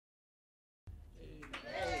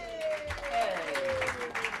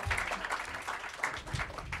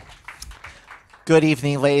Good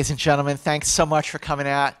evening, ladies and gentlemen. Thanks so much for coming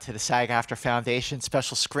out to the SAG-AFTRA Foundation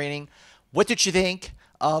special screening. What did you think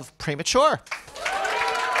of Premature?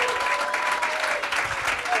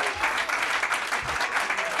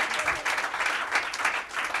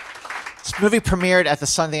 This movie premiered at the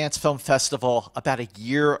Sundance Film Festival about a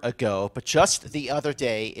year ago, but just the other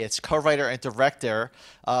day, its co-writer and director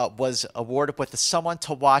was awarded with the Someone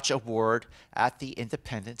to Watch Award at the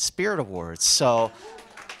Independent Spirit Awards. So,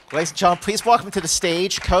 ladies and gentlemen, please welcome to the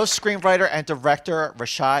stage co-screenwriter and director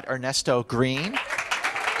Rashaad Ernesto Green.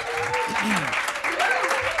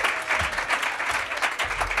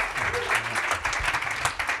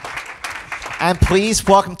 And please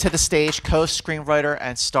welcome to the stage co-screenwriter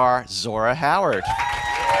and star Zora Howard.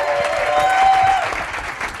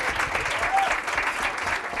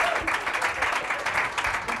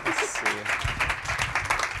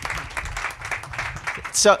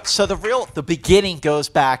 So the beginning goes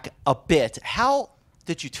back a bit. How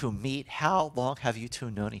did you two meet? How long have you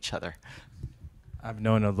two known each other? I've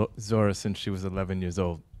known Zora since she was 11 years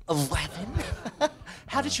old. 11?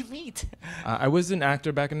 How did you meet? I was an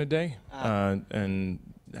actor back in the day and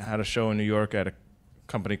had a show in New York at a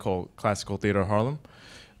company called Classical Theater Harlem.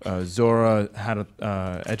 Zora had an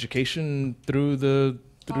education through the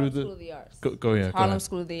Harlem School of the Arts. Go ahead. Harlem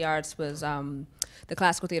School of the Arts was the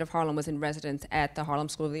Classical Theater of Harlem was in residence at the Harlem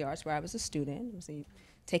School of the Arts, where I was a student. I was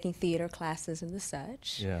taking theater classes and the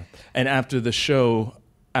such. Yeah, and after the show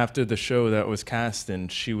that was cast in,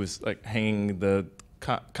 she was like hanging the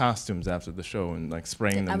costumes after the show and like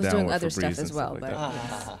spraying them down with Febreze. I was doing other stuff as well,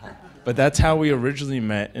 but that's how we originally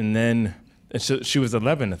met. And then she was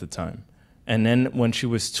 11 at the time. And then when she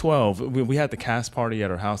was 12, we had the cast party at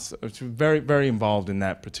her house. She was very, very involved in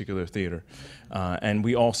that particular theater. And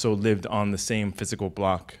we also lived on the same physical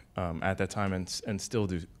block at that time and still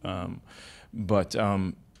do.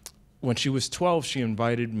 When she was 12, she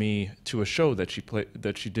invited me to a show that she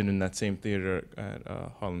did in that same theater at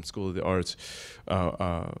Harlem School of the Arts,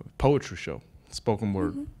 poetry show, spoken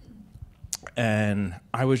word. Mm-hmm. And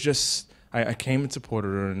I came and supported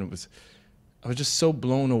her, and I was just so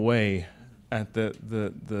blown away at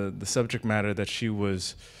the subject matter that she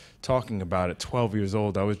was talking about at 12 years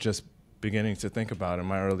old. I was just beginning to think about it in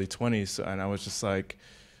my early 20s, and I was just like,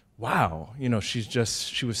 wow,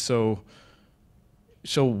 she was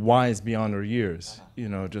so wise beyond her years,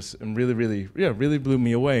 and really blew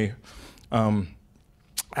me away.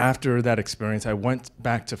 After that experience, I went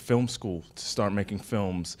back to film school to start making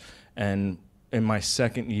films, and in my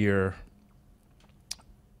second year,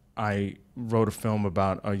 I wrote a film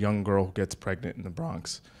about a young girl who gets pregnant in the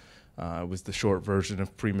Bronx. It was the short version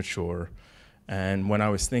of Premature. And when I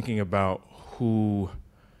was thinking about who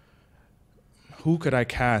could I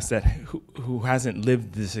cast who hasn't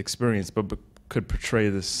lived this experience but could portray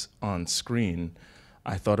this on screen,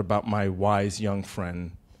 I thought about my wise young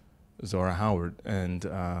friend, Zora Howard, and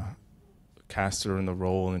cast her in the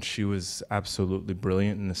role, and she was absolutely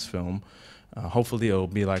brilliant in this film. Hopefully it'll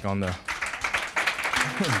be like on the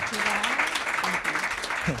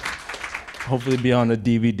hopefully be on a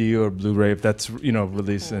DVD or Blu-ray if that's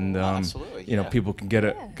released, and people can get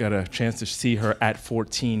a chance to see her at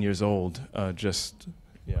 14 years old. Well,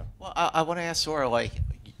 I want to ask Zora, like,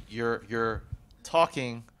 you're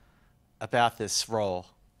talking about this role,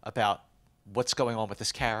 about what's going on with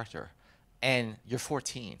this character, and you're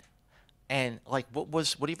 14, and like, what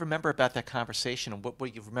do you remember about that conversation, and what do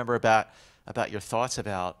you remember about your thoughts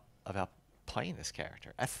about playing this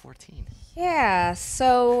character at 14? Yeah,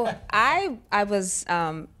 so I was,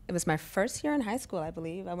 it was my first year in high school, I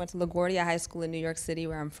believe. I went to LaGuardia High School in New York City,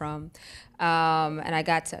 where I'm from. And I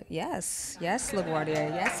got to, yes, LaGuardia,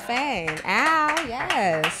 yes, Fane, ow,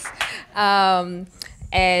 yes.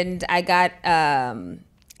 And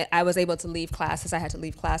I was able to leave classes. I had to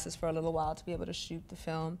leave classes for a little while to be able to shoot the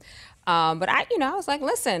film. But I was like,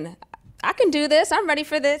 listen, I can do this. I'm ready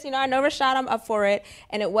for this. I know Rashaad, I'm up for it.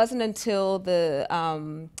 And it wasn't until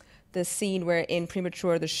the scene where in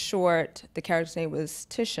Premature, the short, the character's name was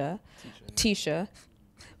Tisha,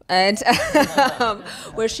 and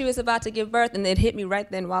where she was about to give birth, and it hit me right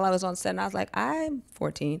then while I was on set, and I was like, I'm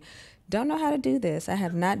 14, don't know how to do this. I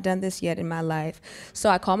have not done this yet in my life. So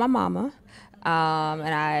I called my mama,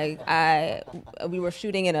 and we were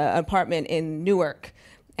shooting in an apartment in Newark.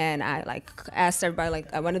 And I asked everybody,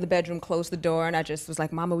 I went to the bedroom, closed the door, and I just was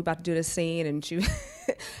like, Mama, we about to do this scene. And she,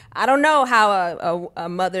 I don't know how a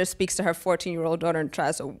mother speaks to her 14-year-old daughter and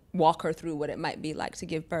tries to walk her through what it might be like to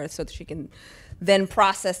give birth so that she can then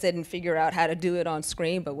process it and figure out how to do it on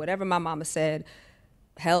screen. But whatever my mama said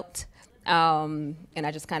helped. And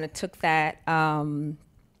I just kind of took that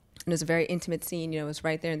it was a very intimate scene. It was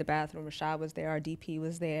right there in the bathroom. Rashaad was there. Our DP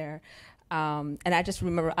was there. And I just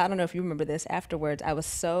remember, I don't know if you remember this, afterwards, I was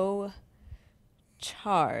so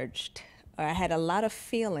charged. I had a lot of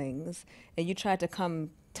feelings, and you tried to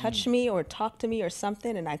come touch me or talk to me or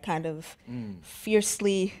something, and I kind of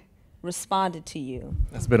fiercely responded to you.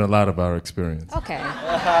 That's been a lot of our experience. Okay.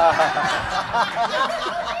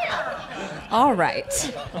 All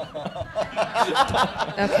right.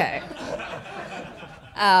 Okay.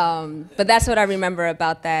 But that's what I remember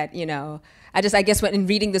about that, I guess when in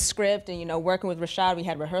reading the script and, working with Rashaad, we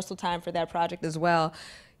had rehearsal time for that project as well.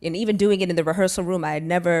 And even doing it in the rehearsal room, I had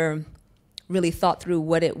never really thought through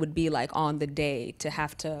what it would be like on the day to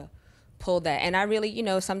have to pull that. And I really,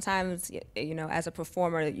 sometimes, as a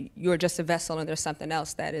performer, you're just a vessel and there's something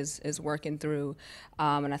else that is working through.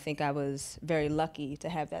 And I think I was very lucky to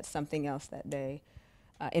have that something else that day,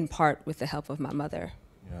 in part with the help of my mother.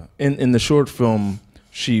 Yeah. In the short film,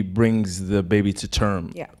 she brings the baby to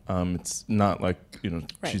term. Yeah. It's not like,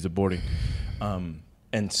 Right. she's aborting.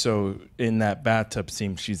 And so in that bathtub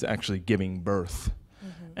scene, she's actually giving birth.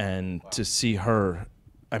 And to see her,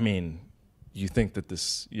 I mean, you think that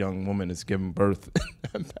this young woman is giving birth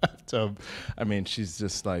in a bathtub. I mean, she's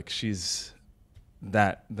just like, she's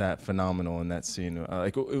that phenomenal in that scene.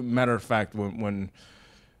 Matter of fact, when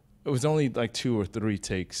it was only like 2 or 3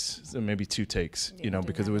 takes, so maybe 2 takes,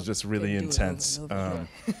 because it was just really intense. Sure.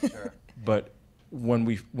 But when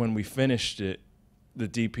we finished it, the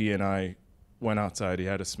DP and I went outside. He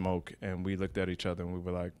had a smoke, and we looked at each other, and we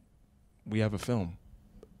were like, "We have a film."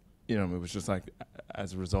 It was just like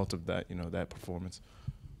as a result of that, that performance.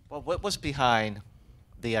 Well, what was behind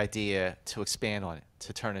the idea to expand on it,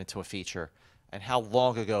 to turn it into a feature? And how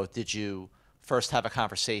long ago did you first have a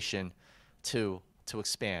conversation to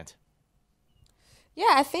expand?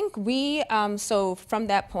 Yeah, I think we, so from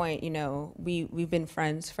that point, we've been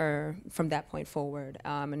friends from that point forward.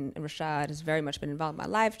 And Rashaad has very much been involved in my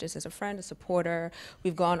life, just as a friend, a supporter.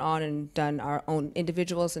 We've gone on and done our own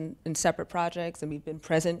individuals and separate projects, and we've been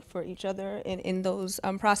present for each other in those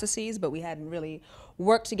processes, but we hadn't really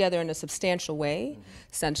worked together in a substantial way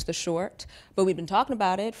since the short. But we've been talking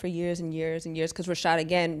about it for years and years and years, because Rashaad,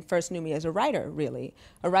 again, first knew me as a writer, really,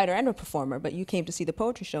 a writer and a performer, but you came to see the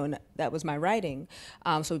poetry show, and that was my writing.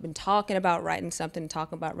 So we've been talking about writing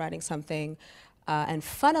something, and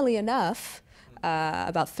funnily enough,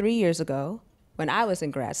 about 3 years ago, when I was in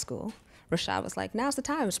grad school, Rashaad was like, "Now's the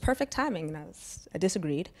time, it's perfect timing." And I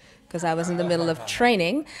disagreed, because I was in the middle of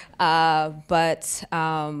training, but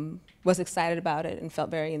was excited about it and felt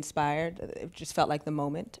very inspired. It just felt like the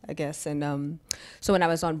moment, I guess. And so when I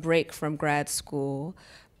was on break from grad school,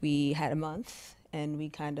 we had a month, and we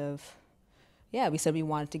kind of, we said we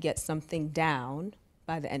wanted to get something down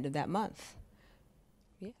by the end of that month.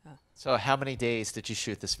 Yeah. So how many days did you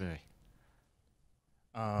shoot this movie?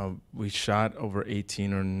 We shot over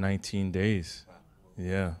 18 or 19 days. Wow.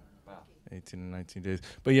 Yeah. Wow. 18 or 19 days.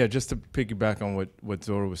 But yeah, just to piggyback on what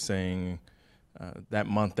Zora was saying, that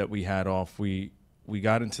month that we had off, we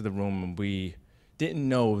got into the room, and we didn't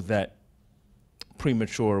know that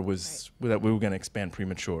Premature was, that we were going to expand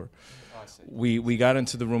Premature. Oh, I see. We got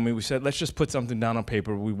into the room, and we said, let's just put something down on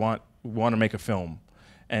paper. We want to make a film.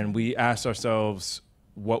 And we asked ourselves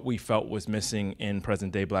what we felt was missing in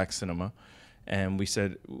present-day black cinema. And we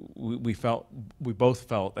said, we both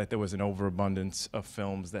felt that there was an overabundance of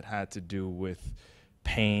films that had to do with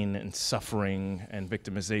pain and suffering and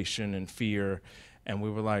victimization and fear. And we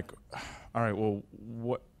were like, all right, well,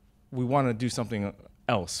 we want to do something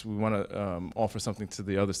else. We want to offer something to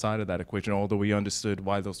the other side of that equation, although we understood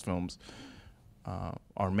why those films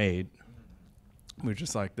are made. We're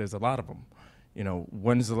just like, there's a lot of them.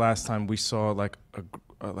 When's the last time we saw like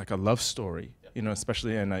a love story?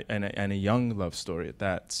 Especially and a young love story at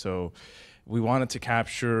that. So we wanted to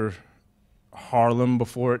capture Harlem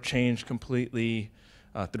before it changed completely,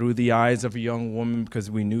 through the eyes of a young woman, because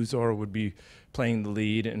we knew Zora would be playing the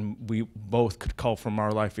lead, and we both could call from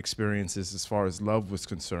our life experiences as far as love was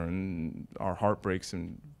concerned, our heartbreaks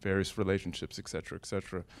and various relationships, et cetera, et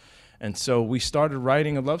cetera. And so we started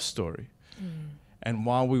writing a love story. And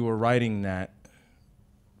while we were writing that,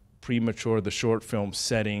 Premature, the short film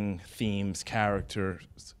setting, themes,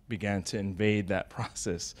 characters began to invade that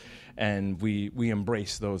process, and we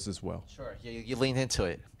embraced those as well. Sure, you lean into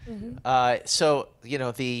it. So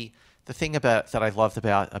the thing that I loved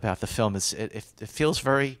about the film is it feels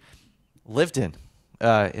very lived in.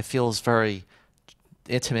 It feels very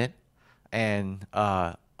intimate and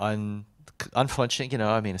unflinching.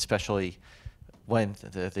 Especially when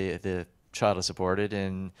the child is aborted,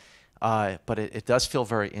 and but it does feel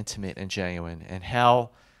very intimate and genuine. And how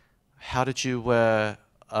did you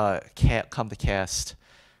come to cast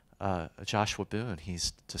Joshua Boone.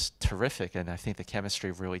 He's just terrific, and I think the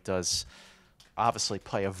chemistry really does obviously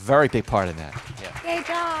play a very big part in that. Yeah. Yay,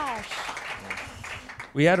 Josh!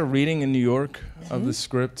 We had a reading in New York of the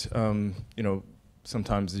script. You know,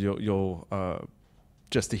 sometimes you'll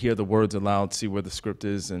just to hear the words aloud, see where the script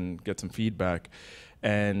is, and get some feedback.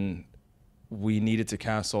 And we needed to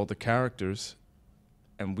cast all the characters,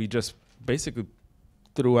 and we just basically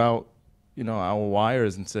threw out, you know, our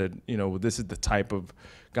wires and said, you know, this is the type of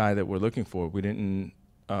guy that we're looking for. We didn't.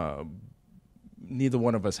 Neither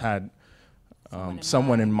one of us had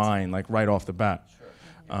someone in mind, like right off the bat.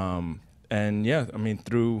 Sure. And yeah, I mean,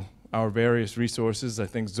 through our various resources, I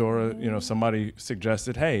think Zora, you know, somebody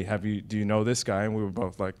suggested, hey, do you know this guy? And we were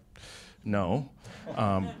both like, no.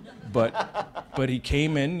 But he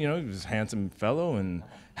came in, you know, he was a handsome fellow and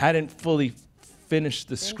hadn't fully finished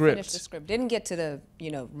the script. Didn't get to the,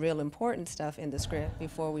 you know, real important stuff in the script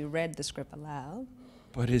before we read the script aloud.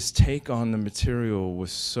 But his take on the material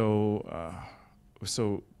was so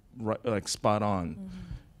like spot on,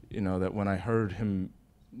 you know, that when I heard him,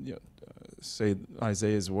 you know, say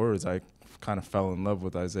Isaiah's words, I kind of fell in love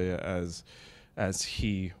with Isaiah as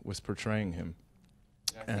he was portraying him.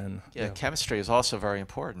 And yeah, chemistry is also very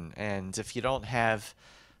important. And if you don't have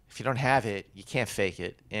it, you can't fake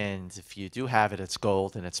it. And if you do have it, it's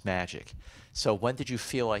gold and it's magic. So when did you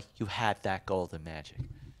feel like you had that golden magic?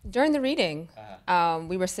 During the reading,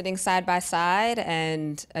 we were sitting side by side,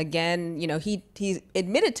 and again, you know, he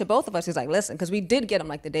admitted to both of us, he's like, listen, because we did get him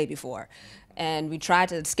like the day before, and we tried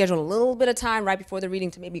to schedule a little bit of time right before the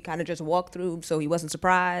reading to maybe kind of just walk through so he wasn't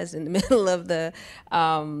surprised in the middle of the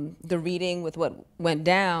reading with what went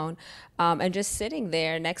down, and just sitting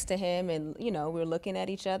there next to him, and you know, we were looking at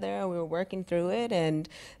each other and we were working through it, and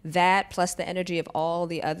that plus the energy of all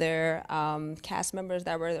the other cast members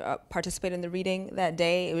that were participating in the reading that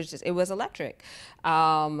day, it was electric.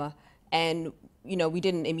 And you know, we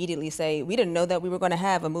didn't immediately say, we didn't know that we were going to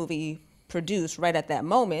have a movie produced right at that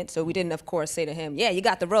moment, so we didn't of course say to him, yeah, you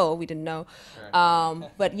got the role. We didn't know.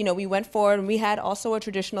 But you know, we went forward, and we had also a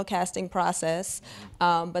traditional casting process,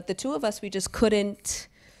 but the two of us, we just couldn't,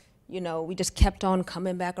 you know, we just kept on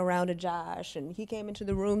coming back around to Josh, and he came into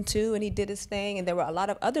the room too, and he did his thing, and there were a lot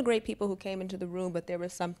of other great people who came into the room, but there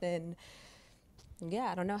was something, yeah,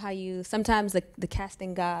 I don't know how you, sometimes the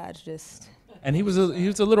casting gods just. And he was a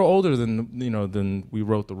little older than we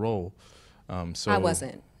wrote the role, so. I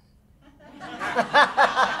wasn't.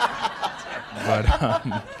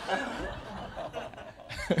 But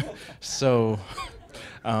so,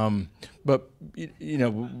 but you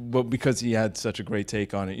know, but because he had such a great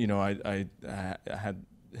take on it, you know, I had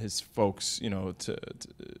his folks, you know, to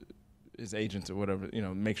his agents or whatever, you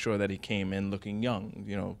know, make sure that he came in looking young,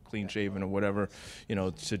 you know, clean shaven or whatever, you know,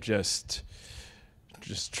 to just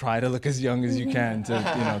try to look as young as you can to,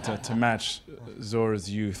 you know, to match Zora's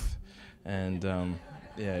youth, and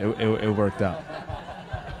yeah, it worked out.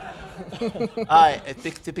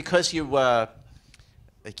 Because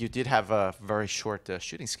you did have a very short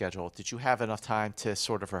shooting schedule, did you have enough time to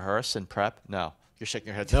sort of rehearse and prep? No. You're shaking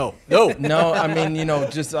your head. No. No, I mean, you know,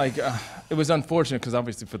 just like it was unfortunate because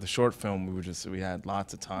obviously for the short film we had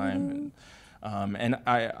lots of time, and in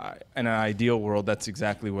an ideal world that's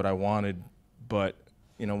exactly what I wanted, but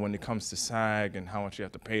you know, when it comes to SAG and how much you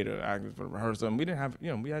have to pay to actors for rehearsal, and we didn't have,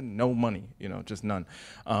 you know, we had no money, you know, just none.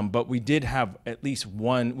 But we did have at least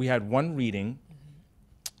we had one reading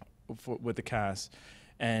with the cast,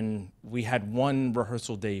 and we had one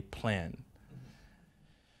rehearsal day planned.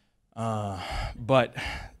 But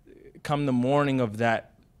come the morning of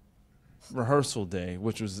that rehearsal day,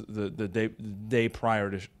 which was the day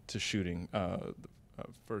prior to shooting,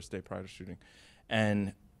 first day prior to shooting,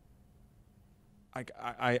 and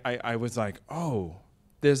I was like, oh,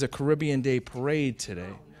 there's a Caribbean Day parade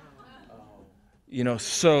today. You know,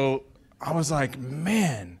 so I was like,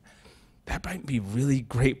 man, that might be really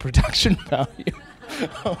great production value.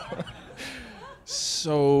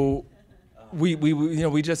 So we you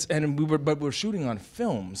know, but we're shooting on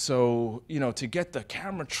film. So, you know, to get the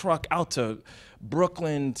camera truck out to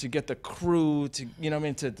Brooklyn, to get the crew, to, you know what I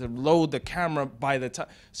mean, to load the camera by the time.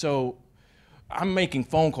 So I'm making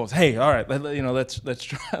phone calls. Hey, all right,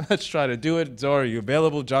 let's try to do it. Zora, are you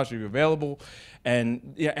available? Josh, are you available?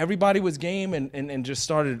 And yeah, everybody was game and just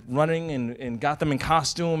started running and got them in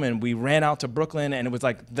costume, and we ran out to Brooklyn, and it was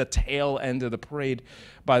like the tail end of the parade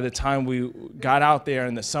by the time we got out there,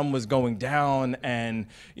 and the sun was going down, and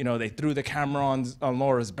you know, they threw the camera on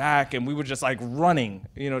Laura's back, and we were just like running,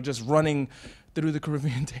 you know, just running through the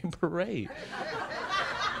Caribbean Day parade.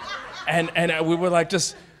 and we were like,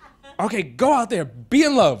 just, okay, go out there, be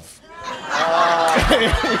in love.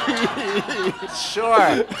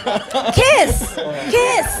 Sure. Kiss!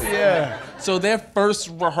 Kiss! Yeah. So their first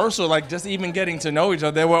rehearsal, like just even getting to know each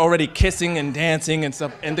other, they were already kissing and dancing and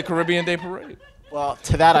stuff in the Caribbean Day Parade. Well,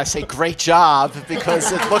 to that I say great job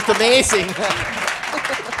because it looked amazing.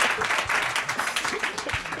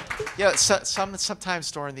 Yeah,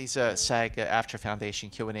 sometimes during these SAG-AFTRA Foundation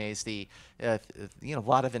Q&As, a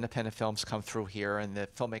lot of independent films come through here, and the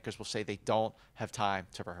filmmakers will say they don't have time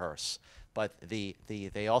to rehearse. But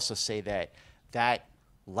they also say that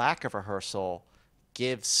lack of rehearsal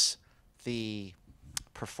gives the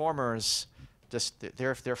performers just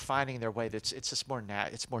they're finding their way. It's just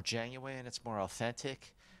it's more genuine, it's more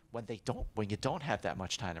authentic when you don't have that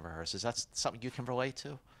much time to rehearse. Is that something you can relate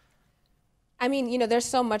to? I mean, there's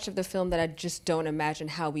so much of the film that I just don't imagine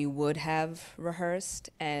how we would have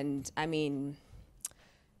rehearsed. And I mean,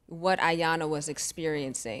 what Ayanna was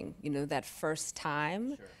experiencing, that first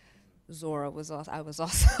time, sure. I was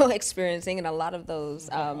also experiencing in a lot of those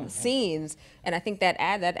scenes, and I think that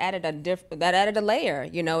added a layer.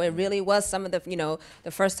 It really was some of the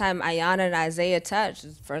the first time Ayanna and Isaiah touched, the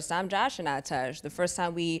first time Josh and I touched, the first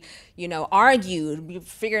time we argued, we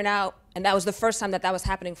figuring out, and that was the first time that was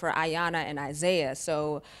happening for Ayanna and Isaiah.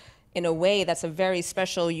 So in a way, that's a very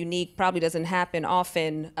special, unique, probably doesn't happen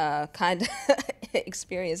often kind of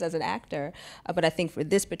experience as an actor. But I think for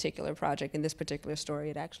this particular project and this particular story,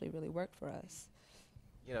 it actually really worked for us.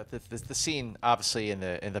 The scene obviously in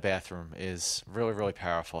the bathroom is really, really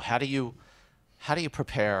powerful. How do you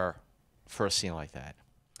prepare for a scene like that?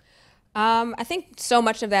 I think so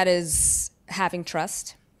much of that is having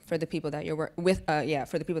trust for the people that you're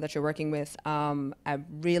for the people that you're working with. I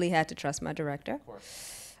really had to trust my director. Of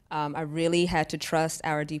course. I really had to trust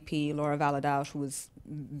our DP, Laura Valadao,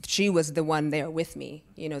 she was the one there with me.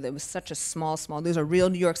 There was such a small, these are real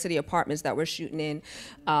New York City apartments that we're shooting in.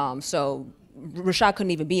 So Rashaad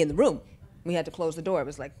couldn't even be in the room. We had to close the door. It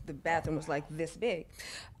was like, the bathroom was like this big.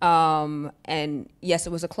 And yes, it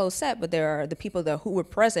was a closed set, but the people who were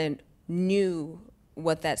present knew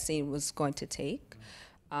what that scene was going to take.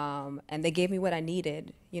 And they gave me what I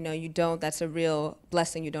needed. That's a real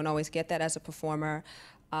blessing. You don't always get that as a performer.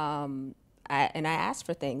 I asked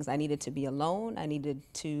for things. I needed to be alone. I needed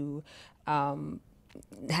to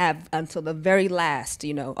have until the very last,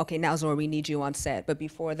 okay, now Zora, we need you on set. But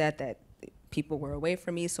before that people were away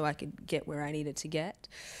from me so I could get where I needed to get.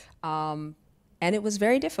 And it was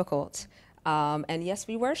very difficult. And yes,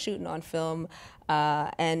 we were shooting on film.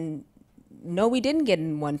 And no, we didn't get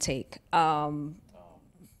in one take. And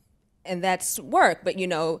that's work. But,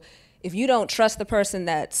 if you don't trust the person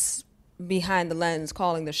that's behind the lens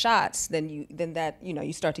calling the shots, then you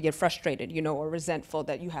start to get frustrated, or resentful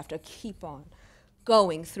that you have to keep on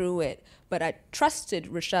going through it. But I trusted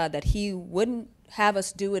Rashaad that he wouldn't have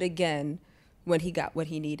us do it again when he got what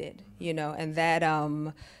he needed, and that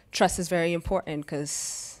trust is very important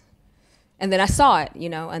and then I saw it,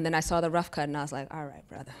 and then I saw the rough cut and I was like, all right,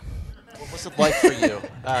 brother. What was it like for you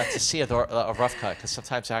to see a rough cut? Because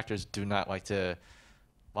sometimes actors do not like to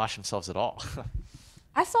wash themselves at all.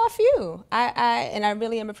 I saw a few, and I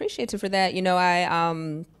really am appreciative for that.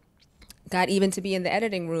 I got even to be in the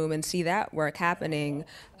editing room and see that work happening.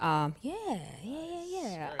 Yeah.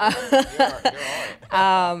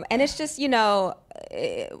 And it's just,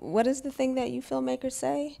 what is the thing that you filmmakers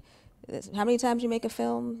say? How many times you make a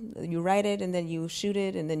film? You write it, and then you shoot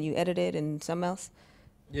it, and then you edit it, and something else?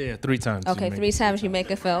 Yeah, 3 times. Okay, 3 times you make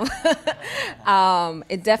a film.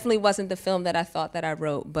 It definitely wasn't the film that I thought that I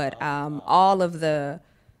wrote, but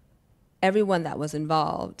everyone that was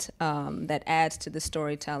involved, that adds to the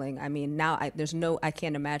storytelling. I mean, now I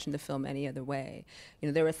can't imagine the film any other way.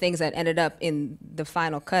 There were things that ended up in the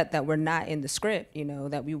final cut that were not in the script,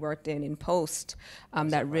 that we worked in post,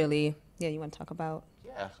 that really, you want to talk about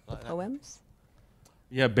poems?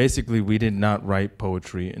 Yeah, basically we did not write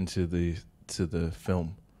poetry into the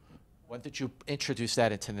film. When did you introduce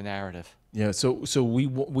that into the narrative? Yeah, so we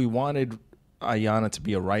wanted Ayanna to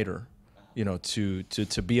be a writer,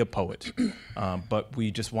 to be a poet, but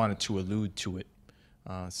we just wanted to allude to it.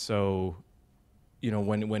 So,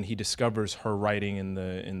 when he discovers her writing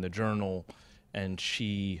in the journal, and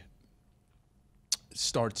she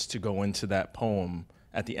starts to go into that poem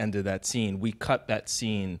at the end of that scene, we cut that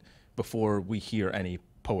scene before we hear any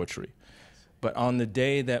poetry. But on the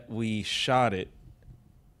day that we shot it,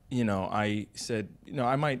 I said,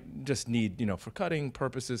 I might just need, for cutting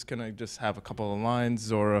purposes, can I just have a couple of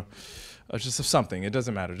lines or just something? It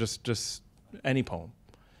doesn't matter, just any poem.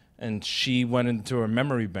 And she went into her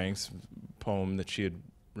memory banks poem that she had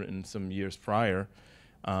written some years prior.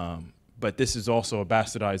 But this is also a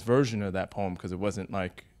bastardized version of that poem because it wasn't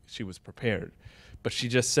like she was prepared. But she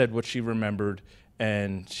just said what she remembered,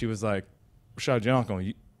 and she was like, Rashaad, you're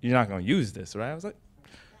not gonna use this, right? I was like,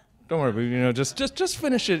 don't worry, but, you know, just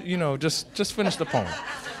finish it, you know, just finish the poem.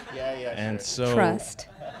 Yeah, yeah. And sure. so Trust.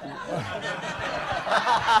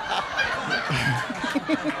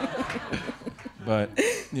 But,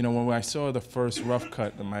 you know, when I saw the first rough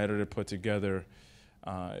cut that my editor put together,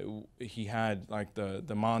 he had like the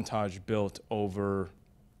montage built over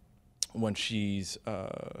when she's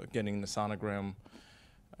getting the sonogram,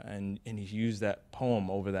 and he used that poem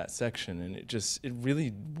over that section, and it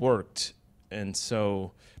really worked. And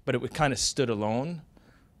so, but it kind of stood alone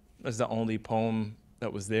as the only poem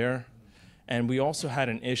that was there. And we also had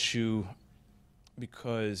an issue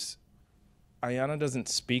because Ayanna doesn't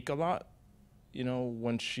speak a lot, you know,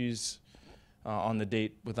 when she's on the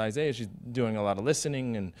date with Isaiah. She's doing a lot of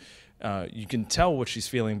listening, and you can tell what she's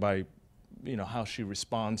feeling by, you know, how she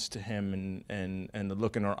responds to him and the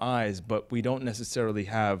look in her eyes, but we don't necessarily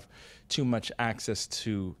have too much access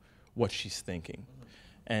to what she's thinking.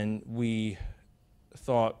 And we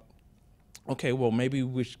thought, okay, well, maybe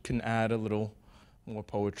we can add a little more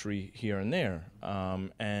poetry here and there.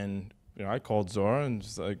 And you know, I called Zora and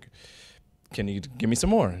was like, can you give me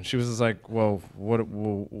some more? And she was just like, well,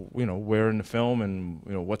 you know, where in the film, and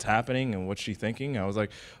you know, what's happening and what's she thinking? I was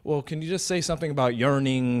like, well, can you just say something about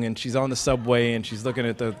yearning, and she's on the subway and she's looking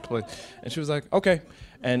at the place, and she was like, okay.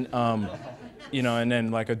 And you know, and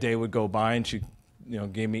then like a day would go by, and she, you know,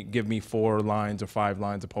 give me 4 lines or 5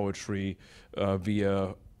 lines of poetry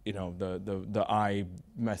via, you know, the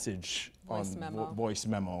iMessage Voice memo. Voice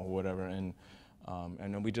memo or whatever, and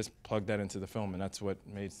then we just plugged that into the film, and that's what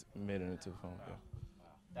made it into the film. Yeah.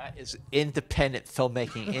 That is independent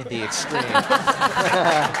filmmaking in the extreme.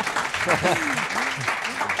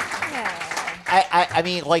 I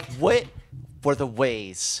mean, like, what were the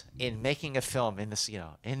ways in making a film in this, you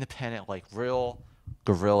know, independent, like real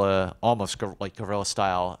guerrilla, almost like guerrilla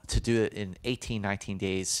style, to do it in 18, 19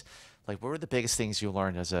 days? Like, what were the biggest things you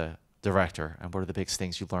learned as a director, and what are the biggest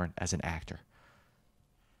things you learned as an actor?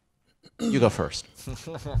 You go first.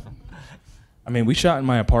 I mean, we shot in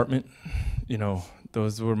my apartment. You know,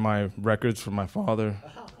 those were my records from my father.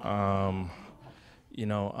 You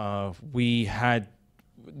know, we had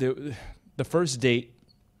the first date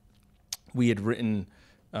we had written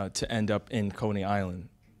to end up in Coney Island,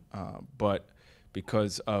 but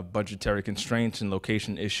because of budgetary constraints and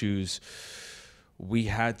location issues, we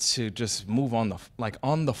had to just move on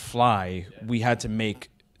the fly. We had to make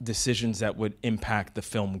decisions that would impact the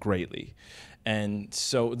film greatly. And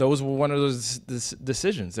so those were one of those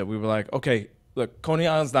decisions that we were like, okay, look, Coney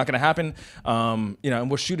Island's not gonna happen, you know, and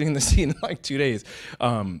we're shooting the scene in like 2 days.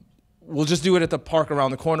 We'll just do it at the park around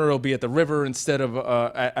the corner. It'll be at the river instead of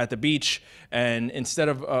at the beach. And instead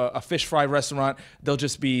of a fish fry restaurant, they'll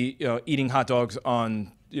just be, you know, eating hot dogs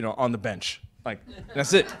on the bench. Like,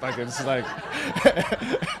 that's it. Like, it's like,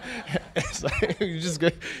 it's like you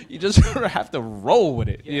just have to roll with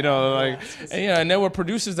it, you know. Like, and, yeah, and there were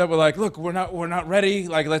producers that were like, look, we're not ready.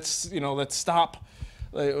 Like, let's stop.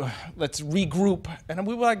 Let's regroup. And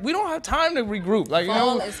we were like, we don't have time to regroup. Like, you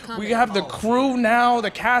know, we have the crew now.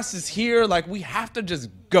 The cast is here. Like, we have to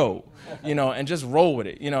just go, you know, and just roll with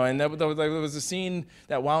it, you know. And there was a scene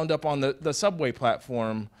that wound up on the subway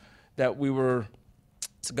platform that we were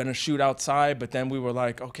gonna shoot outside, but then we were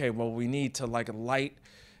like, okay, well, we need to like light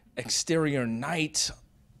exterior night,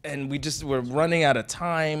 and we're running out of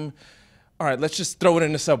time. All right, let's just throw it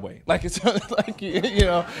in the subway. Like, it's like, you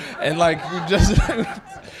know, and like we just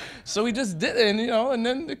so we just did it, and you know, and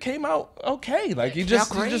then it came out okay. Like, you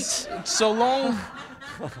just so long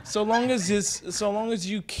as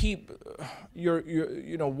you keep your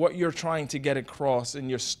you know, what you're trying to get across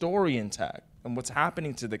and your story intact and what's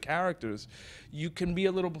happening to the characters, you can be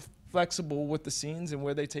a little flexible with the scenes and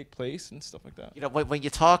where they take place and stuff like that. You know, when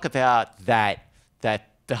you talk about that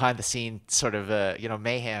behind the scenes sort of you know,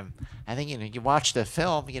 mayhem, I think, you know, you watch the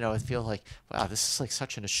film, you know, it feels like, wow, this is like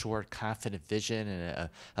such an assured, confident vision and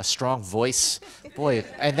a strong voice, boy.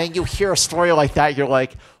 And then you hear a story like that, you're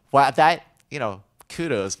like, wow, that, you know,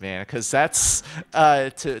 kudos, man, because that's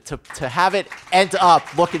to have it end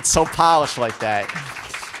up looking so polished like that.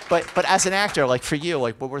 But as an actor, like for you,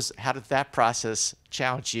 like how did that process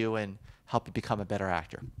challenge you and help you become a better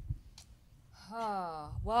actor? Oh,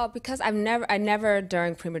 well, because I never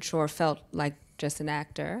during Premature felt like just an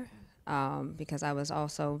actor, because I was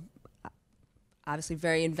also obviously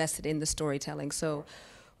very invested in the storytelling. So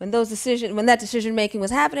when that decision making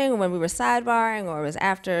was happening, or when we were sidebarring, or it was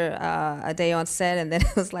after a day on set, and then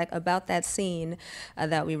it was like about that scene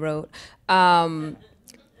that we wrote, I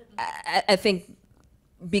think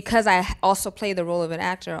because I also played the role of an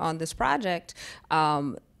actor on this project,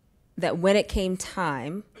 that when it came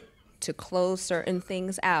time to close certain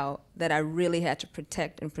things out, that I really had to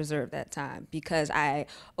protect and preserve that time, because I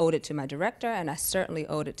owed it to my director, and I certainly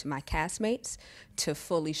owed it to my castmates to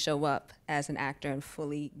fully show up as an actor and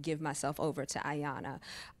fully give myself over to Ayanna.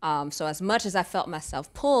 So as much as I felt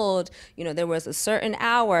myself pulled, you know, there was a certain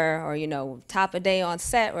hour or, you know, top of day on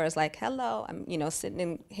set where it's like, hello, I'm, you know, sitting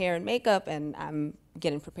in hair and makeup and I'm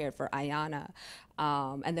getting prepared for Ayanna.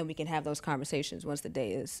 And then we can have those conversations once the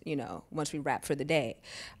day is, you know, once we wrap for the day.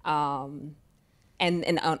 And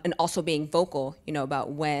also being vocal, you know,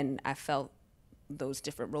 about when I felt those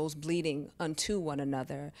different roles bleeding unto one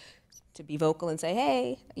another, to be vocal and say,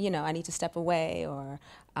 hey, you know, I need to step away, or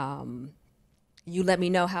you let me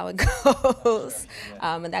know how it goes.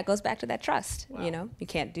 And that goes back to that trust. Wow. You know, you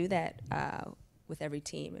can't do that with every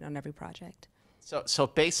team and on every project. So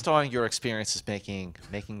based on your experiences making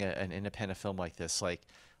an independent film like this, like,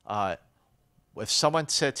 if someone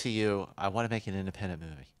said to you, I want to make an independent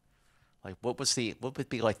movie, like what would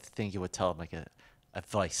be like the thing you would tell them, like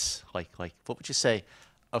advice, like what would you say?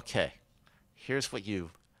 Okay, here's what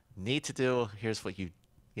you need to do. Here's what you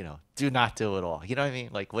know, do not do at all. You know what I mean?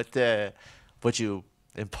 Like what would you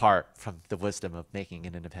impart from the wisdom of making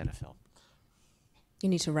an independent film? You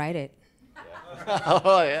need to write it.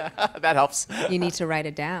 Oh yeah, that helps. You need to write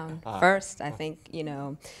it down first. I think, you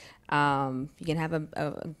know, you can have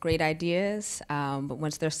a great ideas, but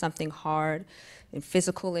once there's something hard and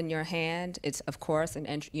physical in your hand, it's of course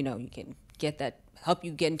and you know, you can get that, help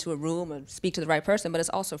you get into a room and speak to the right person, but it's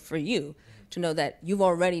also for you to know that you've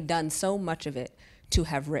already done so much of it to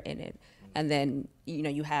have written it. And then, you know,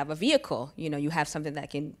 you have a vehicle, you know, you have something that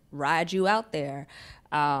can ride you out there.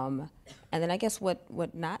 And then I guess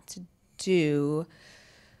what not to do,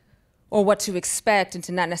 or what to expect and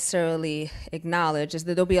to not necessarily acknowledge, is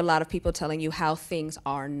that there'll be a lot of people telling you how things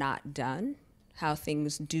are not done, how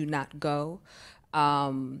things do not go.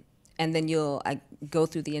 And then you'll go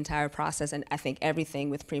through the entire process, and I think everything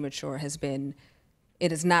with Premature has been,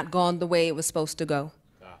 it has not gone the way it was supposed to go.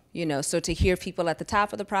 You know, so to hear people at the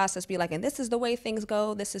top of the process be like, and this is the way things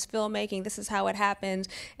go, this is filmmaking, this is how it happens,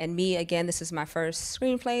 and me, again, this is my first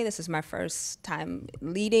screenplay, this is my first time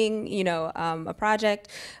leading, you know, a project.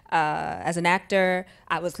 As an actor,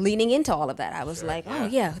 I was leaning into all of that. I was like, oh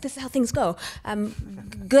yeah, this is how things go. I'm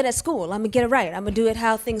good at school, I'm gonna get it right, I'm gonna do it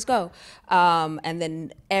how things go. And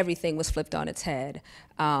then everything was flipped on its head.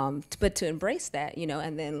 But to embrace that, you know,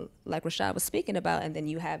 and then like Rashaad was speaking about, and then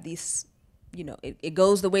you have these, you know, it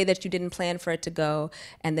goes the way that you didn't plan for it to go,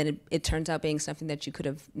 and then it turns out being something that you could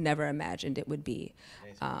have never imagined it would be.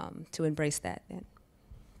 To embrace that then.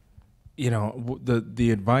 You know,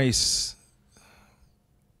 the advice,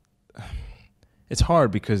 it's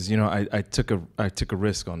hard because, you know, I took a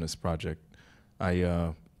risk on this project.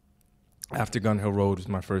 After Gun Hill Road was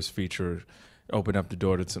my first feature, opened up the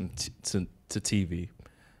door to TV.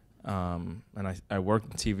 And I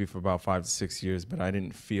worked in TV for about 5 to 6 years, but I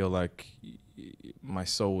didn't feel like my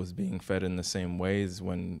soul was being fed in the same ways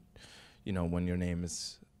when, you know, when your name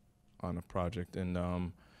is on a project.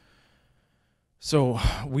 And so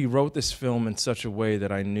we wrote this film in such a way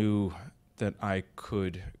that I knew that I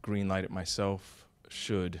could greenlight it myself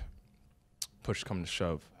should push come to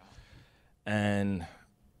shove. And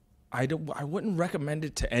I wouldn't recommend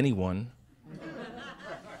it to anyone.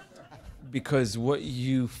 Because what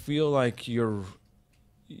you feel like you're,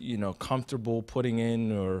 you know, comfortable putting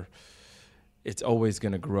in, or it's always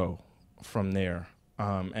going to grow from there.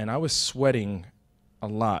 And I was sweating a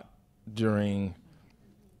lot during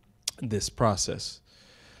this process.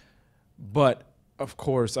 But, of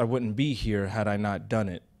course, I wouldn't be here had I not done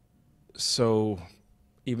it. So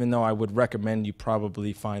even though I would recommend you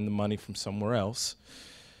probably find the money from somewhere else,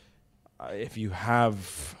 if you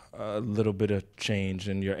have a little bit of change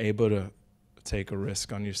and you're able to take a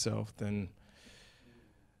risk on yourself, then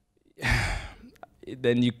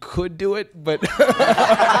you could do it, but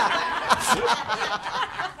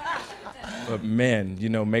but man, you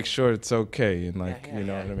know, make sure it's okay, and like, you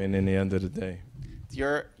know what I mean, in the end of the day.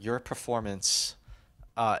 Your performance,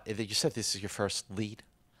 you said this is your first lead.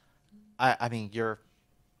 I mean, you're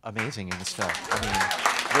amazing in this film. I mean,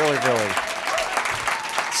 really, really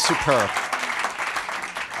superb.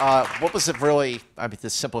 What was it really, I mean, the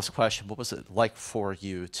simplest question, what was it like for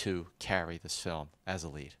you to carry this film as a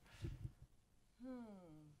lead?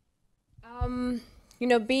 You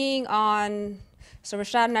know, being on, so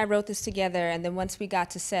Rashaad and I wrote this together, and then once we got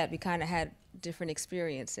to set, we kind of had different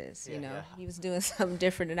experiences, you know. He was doing something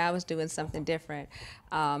different and I was doing something different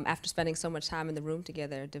after spending so much time in the room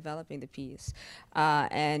together developing the piece.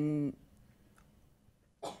 And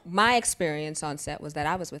my experience on set was that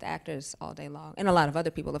I was with actors all day long, and a lot of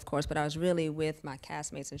other people, of course, but I was really with my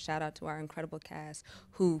castmates, and shout out to our incredible cast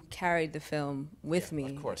who carried the film with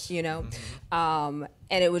me, of course. you know? And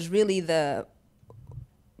it was really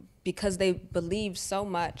because they believed so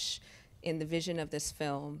much in the vision of this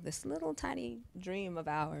film, this little tiny dream of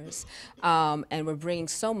ours, and we're bringing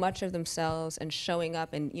so much of themselves and showing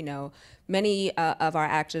up, and you know, many of our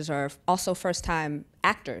actors are also first-time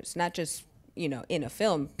actors, not just in a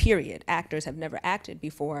film, period. Actors have never acted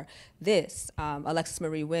before this. Alexis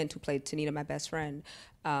Marie Wind, who played Tanita, my best friend,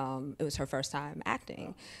 it was her first time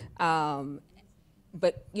acting.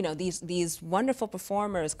 But these wonderful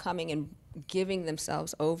performers coming and giving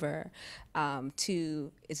themselves over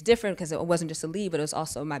it's different because it wasn't just a lead, but it was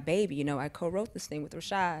also my baby. I co-wrote this thing with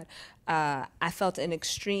Rashaad. I felt an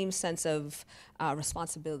extreme sense of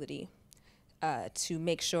responsibility to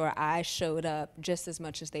make sure I showed up just as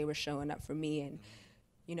much as they were showing up for me. And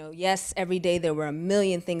yes, every day there were a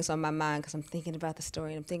million things on my mind because I'm thinking about the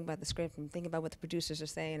story, and I'm thinking about the script, and I'm thinking about what the producers are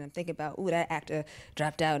saying, and I'm thinking about, ooh, that actor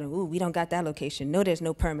dropped out, and ooh, we don't got that location. No, there's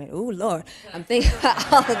no permit. Ooh, Lord. I'm thinking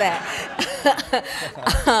about all of that.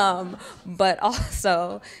 But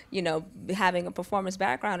also, having a performance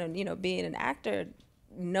background and, being an actor,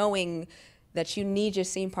 knowing that you need your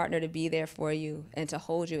scene partner to be there for you and to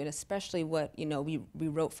hold you, and especially what we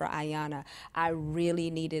wrote for Ayanna. I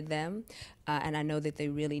really needed them, and I know that they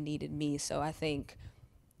really needed me. So I think,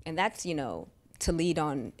 and that's to lead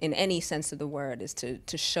on in any sense of the word, is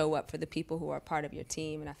to show up for the people who are part of your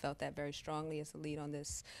team, and I felt that very strongly as the lead on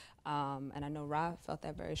this, and I know Rob felt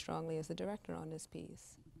that very strongly as the director on this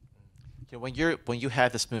piece. When you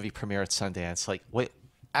had this movie premiere at Sundance,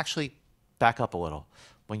 actually back up a little.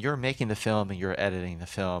 When you're making the film and you're editing the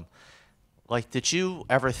film, did you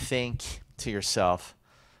ever think to yourself,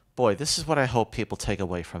 boy, this is what I hope people take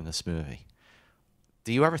away from this movie?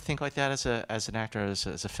 Do you ever think like that as an actor, as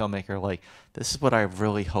a filmmaker, this is what I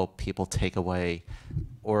really hope people take away?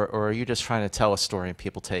 Or are you just trying to tell a story and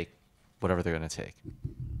people take whatever they're going to take?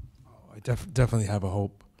 I definitely have a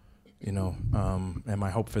hope, and my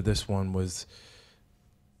hope for this one was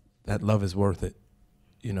that love is worth it,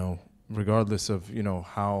 regardless of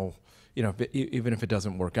how even if it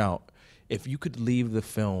doesn't work out, if you could leave the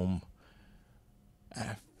film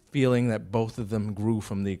feeling that both of them grew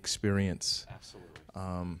from the experience, absolutely,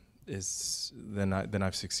 then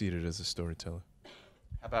I've succeeded as a storyteller.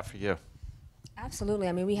 How about for you? Absolutely.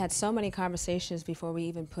 I mean, we had so many conversations before we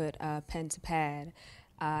even put pen to pad,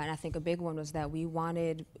 and I think a big one was that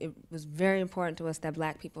it was very important to us that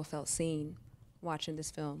Black people felt seen watching this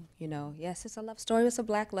film. Yes, it's a love story. It's a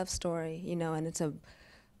Black love story, and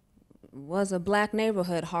was a Black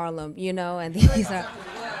neighborhood, Harlem, and these are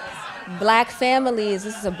Black families.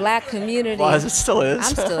 This is a Black community. Well, as it still is.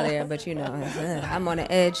 I'm still there, but I'm on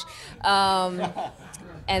the edge.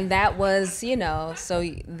 And that was, so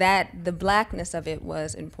that the Blackness of it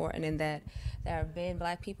was important, in that there have been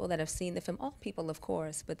Black people that have seen the film, all people, of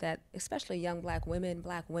course, but that especially young Black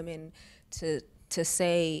women, to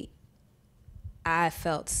say, I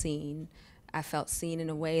felt seen. I felt seen in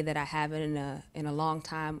a way that I haven't in a long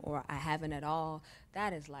time, or I haven't at all.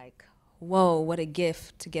 That is whoa, what a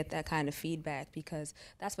gift to get that kind of feedback, because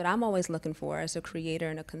that's what I'm always looking for as a creator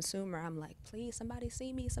and a consumer. I'm like, please, somebody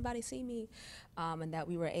see me, somebody see me. And that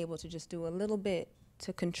we were able to just do a little bit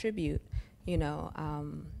to contribute,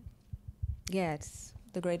 it's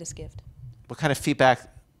the greatest gift. What kind of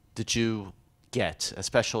feedback did you get,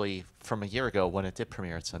 especially from a year ago when it did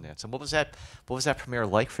premiere at Sundance? And what was that premiere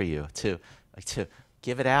like for you to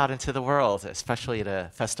give it out into the world, especially at a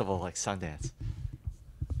festival like Sundance?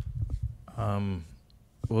 Well,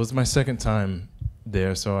 it was my second time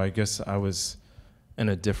there, so I guess I was in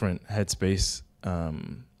a different headspace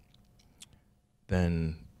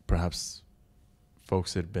than perhaps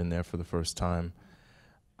folks that had been there for the first time.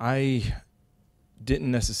 I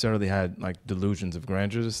didn't necessarily had delusions of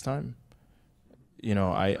grandeur this time.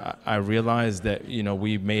 I realized that,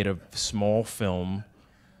 we made a small film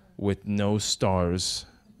with no stars,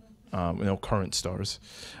 no current stars.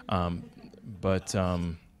 But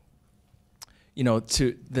to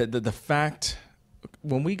the fact,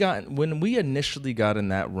 when we initially got in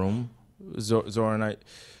that room, Zora and I,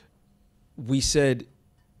 we said,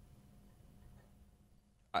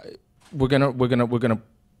 we're gonna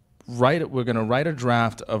write a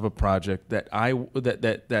draft of a project that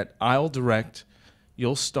I'll direct,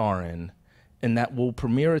 you'll star in, and that will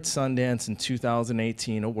premiere at Sundance in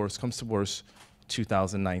 2018, or worse comes to worse,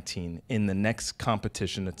 2019, in the next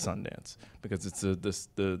competition at Sundance, because it's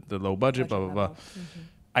the low budget, blah, blah, blah. Mm-hmm.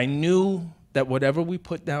 I knew that whatever we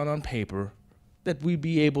put down on paper, that we'd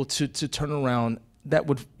be able to turn around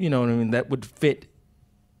would, you know what I mean, that would fit.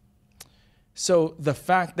 So the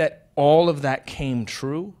fact that all of that came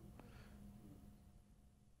true,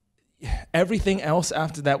 everything else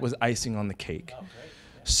after that was icing on the cake. Oh,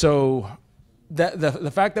 so that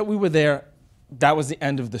the fact that we were there, that was the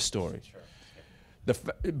end of the story. Sure.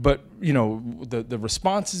 But you know, the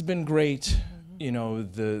response has been great. You know,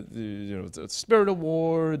 the Spirit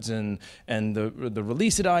Awards and the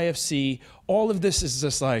release at IFC, all of this is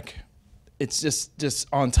just like, it's just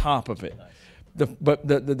on top of it. But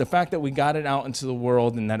the fact that we got it out into the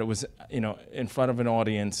world and that it was, you know, in front of an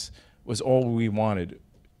audience was all we wanted,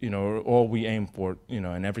 you know, all we aimed for, you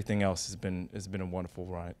know, and everything else has been a wonderful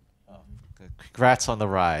ride. Oh, congrats on the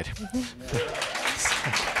ride.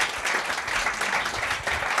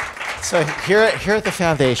 So here at the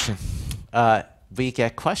foundation, we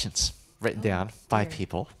get questions written down by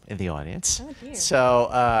people in the audience. Oh, dear.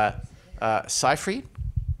 So, Siegfried,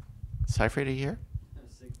 are you here?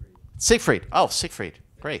 Siegfried. Oh, Siegfried.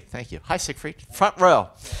 Great, thank you. Hi, Siegfried. Front row.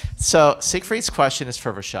 So Siegfried's question is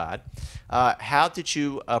for Rashaad. How did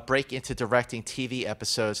you break into directing TV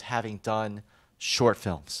episodes having done short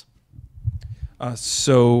films?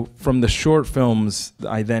 So from the short films,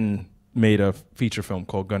 I then made a feature film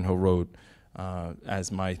called Gun Ho Road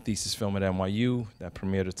as my thesis film at NYU that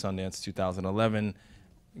premiered at Sundance 2011.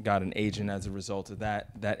 Got an agent as a result of that.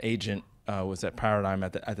 That agent was at Paradigm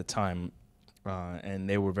at the time. And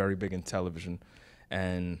they were very big in television.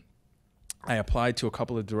 And I applied to a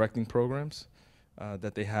couple of directing programs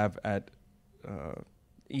that they have at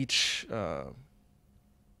each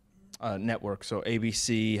network. So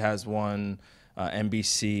ABC has one,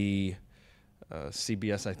 NBC,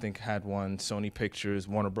 CBS I think had one, Sony Pictures,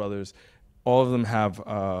 Warner Brothers. All of them have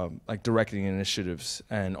like directing initiatives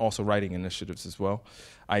and also writing initiatives as well.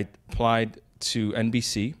 I applied to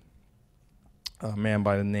NBC. A man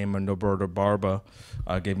by the name of Norberto Barba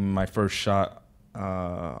gave me my first shot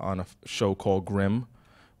on a show called Grimm,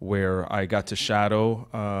 where I got to shadow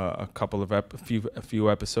a few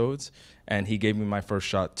episodes, and he gave me my first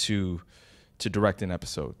shot to direct an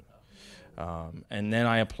episode. And then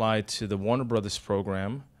I applied to the Warner Brothers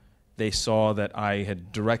program. They saw that I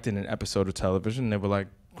had directed an episode of television. They were like,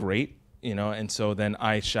 great, you know. And so then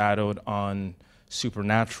I shadowed on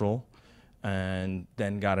Supernatural, and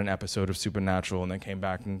then got an episode of Supernatural, and then came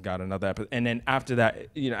back and got another episode. And then after that,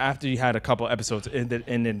 you know, after you had a couple episodes,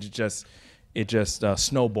 and it just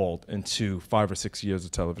snowballed into 5 or 6 years of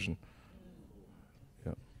television.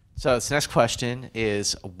 Yeah. So this next question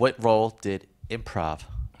is, what role did improv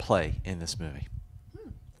play in this movie?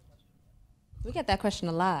 We get that question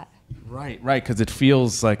a lot. Right, because it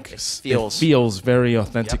feels like it feels very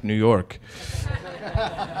authentic. Yep. New York.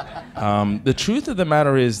 The truth of the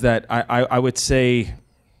matter is that I would say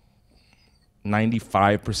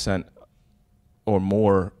 95% or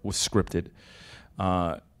more was scripted.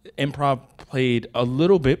 Improv played a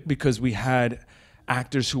little bit because we had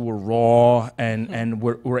actors who were raw and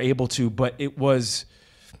were able to, but it was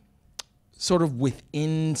sort of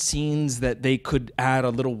within scenes that they could add a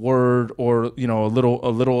little word or, you know, a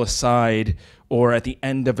little aside, or at the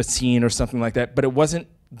end of a scene or something like that. But it wasn't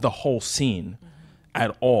the whole scene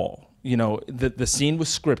at all. You know, the scene was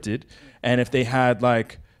scripted, and if they had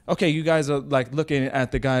like, okay, you guys are like looking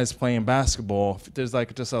at the guys playing basketball, if there's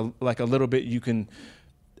like just a little bit you can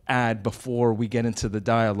add before we get into the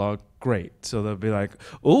dialogue, great. So they'll be like,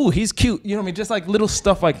 oh, he's cute. You know what I mean? Just like little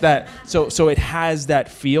stuff like that. So it has that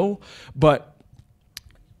feel. But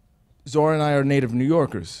Zora and I are native New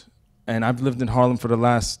Yorkers, and I've lived in Harlem for the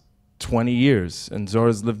last 20 years, and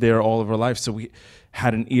Zora's lived there all of her life. So we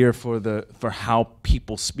had an ear for how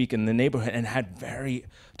people speak in the neighborhood, and had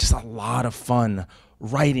just a lot of fun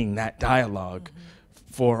writing that dialogue.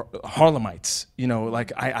 For Harlemites, you know,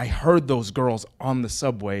 like I heard those girls on the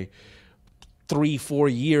subway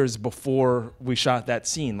 3-4 years before we shot that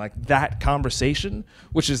scene. Like that conversation,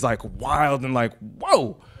 which is like wild and like,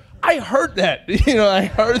 whoa, I heard that. You know, I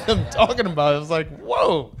heard them talking about it. I was like,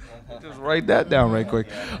 whoa. Just write that down right quick.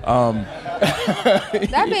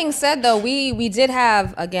 That being said, though, we did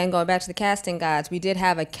have, again, going back to the casting guides, we did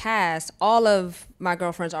have a cast. All of my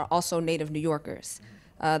girlfriends are also native New Yorkers.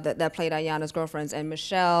 That played Ayanna's girlfriends, and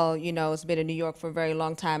Michelle, you know, has been in New York for a very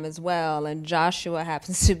long time as well, and Joshua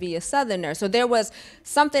happens to be a Southerner. So there was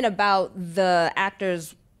something about the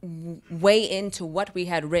actors way into what we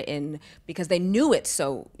had written because they knew it.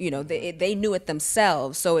 So, you know, they knew it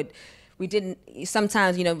themselves. So it we didn't,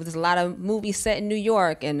 sometimes, you know, there's a lot of movies set in New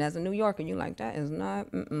York, and as a New Yorker, you're like, that is not,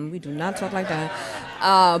 we do not talk like that.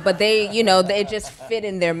 But they, you know, they just fit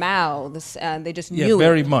in their mouths, they just knew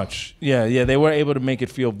very it. much. Yeah, they were able to make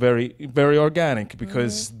it feel very, very organic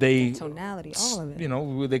because they, The tonality, all of it. you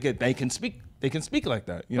know, they can speak like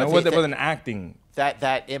that. You But know, with an acting.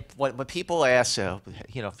 When people ask,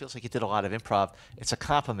 you know, it feels like you did a lot of improv, it's a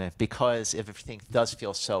compliment because everything does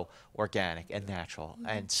feel so organic and natural.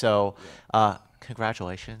 And so,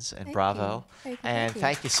 congratulations and bravo.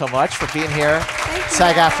 Thank you so much for being here.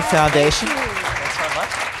 SAG-AFTRA Foundation. Thank you. Thanks so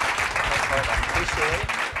much. Thanks very much. Appreciate it.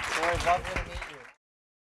 It's always lovely to meet you.